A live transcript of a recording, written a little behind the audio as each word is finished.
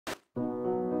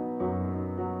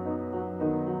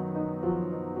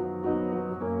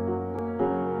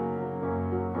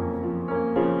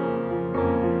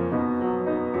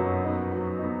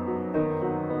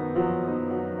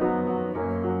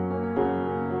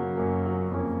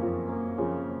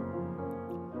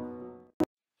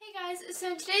guys,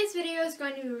 so today's video is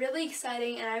going to be really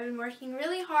exciting and I've been working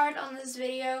really hard on this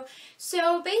video.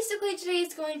 So basically today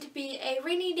is going to be a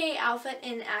rainy day outfit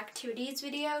and activities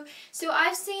video. So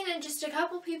I've seen just a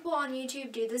couple people on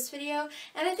YouTube do this video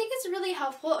and I think it's really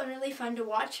helpful and really fun to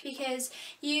watch because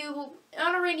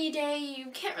on a rainy day you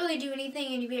can't really do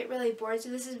anything and you get really bored. So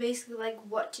this is basically like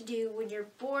what to do when you're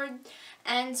bored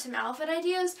and some outfit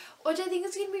ideas, which I think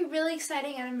is going to be really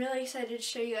exciting and I'm really excited to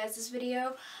show you guys this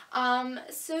video.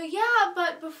 So yeah,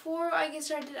 but before I get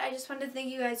started, I just want to thank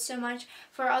you guys so much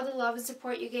for all the love and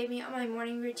support you gave me on my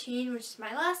morning routine, which is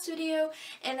my last video,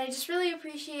 and I just really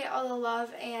appreciate all the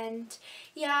love. And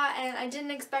yeah, and I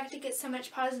didn't expect to get so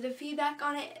much positive feedback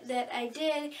on it that I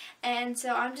did, and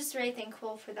so I'm just very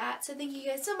thankful for that. So thank you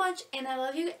guys so much, and I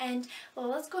love you, and well,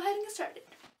 let's go ahead and get started.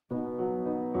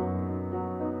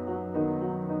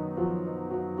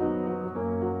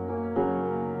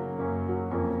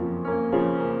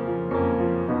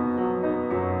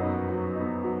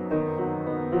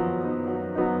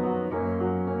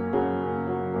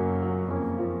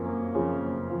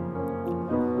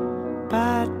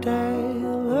 Bad day,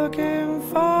 looking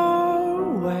for a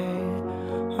way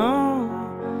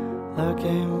home,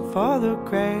 looking for the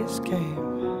great escape.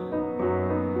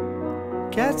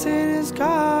 Gets in his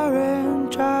car and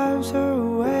drives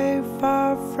away,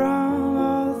 far from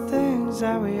all the things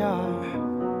that we are.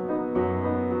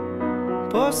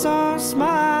 Puts on a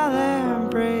smile and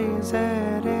breathes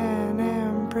it in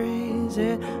and breathes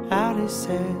it out. He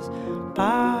says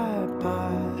bye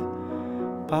bye,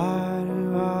 bye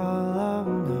to all of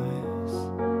noise.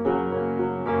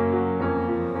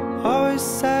 Always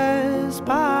says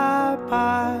bye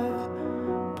bye,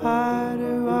 bye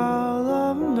to all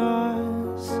of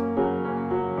noise.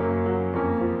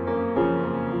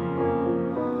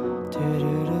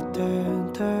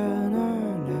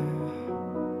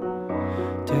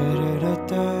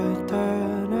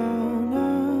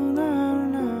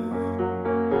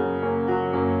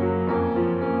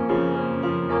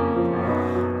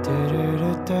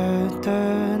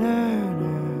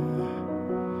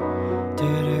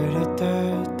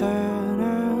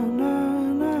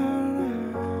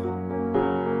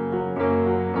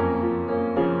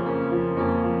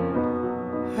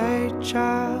 Hey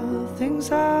child,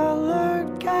 things are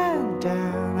looking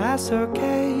down. That's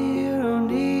okay, you don't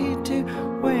need to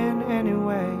win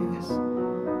anyways.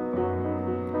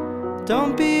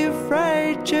 Don't be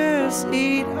afraid, just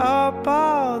eat up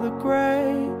all the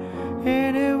gray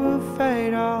and it will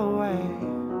fade all away.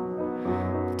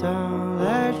 Don't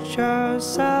let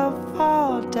yourself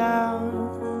fall down.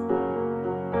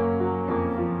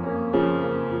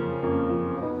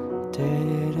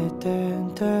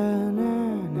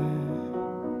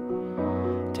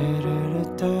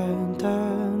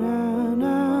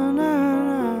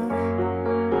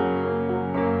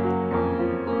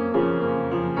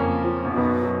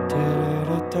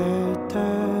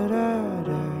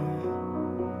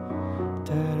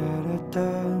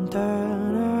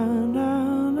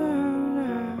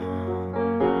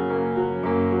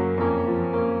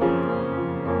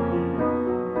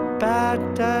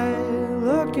 Bad day,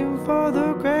 looking for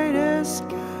the great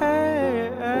escape.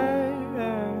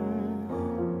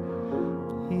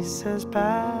 He says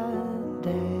bad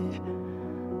day,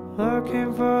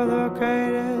 looking for the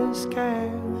great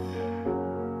escape.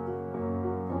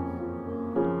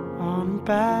 On a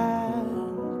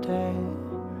bad day,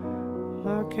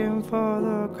 looking for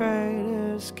the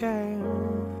great escape.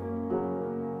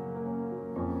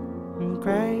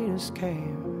 Great escape.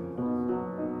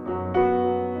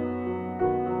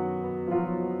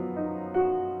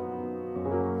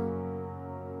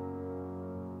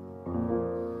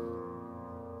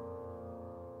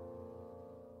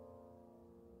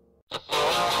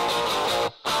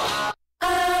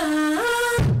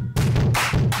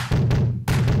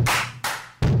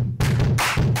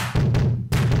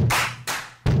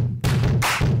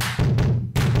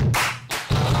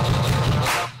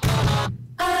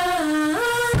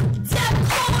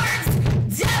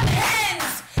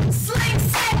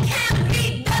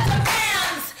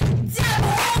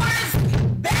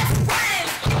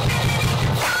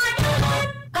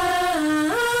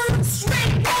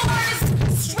 Straight boys,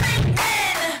 straight men.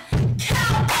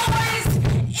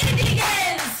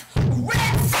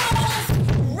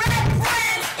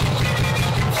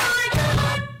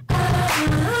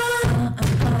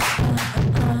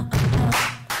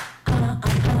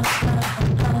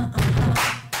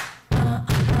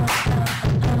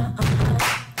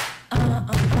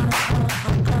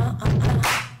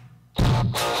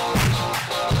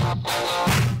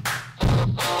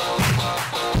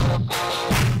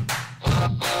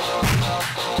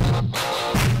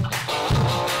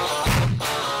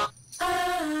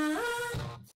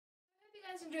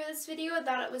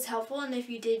 video, thought it was helpful, and if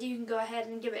you did, you can go ahead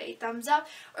and give it a thumbs up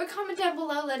or comment down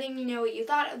below letting me know what you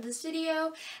thought of this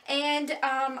video. And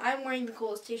I'm wearing the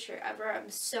coolest t-shirt ever. I'm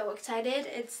so excited.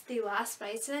 It's the Last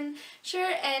Bison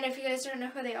shirt, and if you guys don't know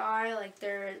who they are, like,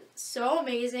 they're so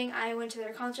amazing. I went to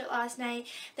their concert last night.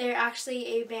 They're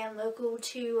actually a band local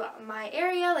to my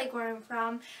area, like where I'm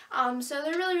from. So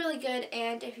they're really, really good,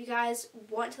 and if you guys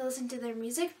want to listen to their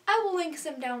music, I will link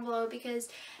some down below because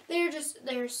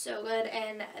they're so good,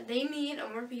 and they need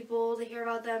more people to hear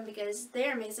about them because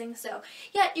they're amazing. So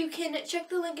yeah, you can check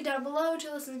the link down below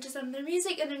to listen to some of their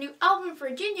music, and their new album,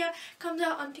 Virginia, comes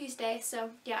out on Tuesday.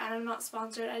 So yeah, and I'm not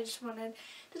sponsored. I just wanted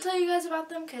to tell you guys about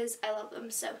them because I love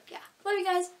them. So yeah, love you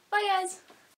guys. Bye guys.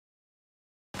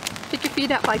 Pick your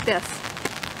feet up like this.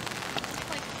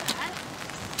 Like that?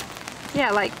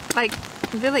 Yeah, like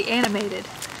really animated.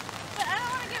 But I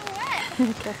don't want to get wet.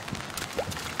 Okay.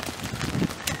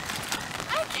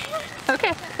 I can't.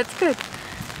 Okay, that's good.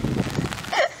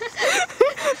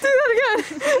 Do that again.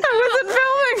 I wasn't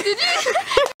filming. Did you?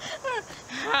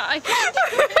 I can't do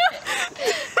it.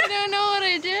 I don't know what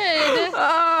I did.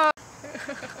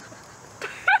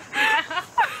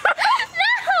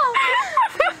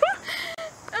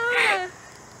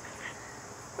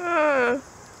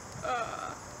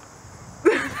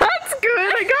 That's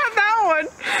good. I got that one.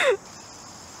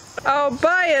 I'll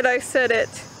buy it. I said it.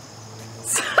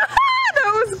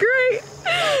 That was great.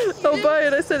 I'll buy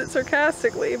it. I said it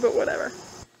sarcastically, but whatever.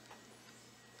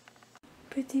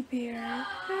 Pretty bear.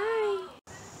 Hi.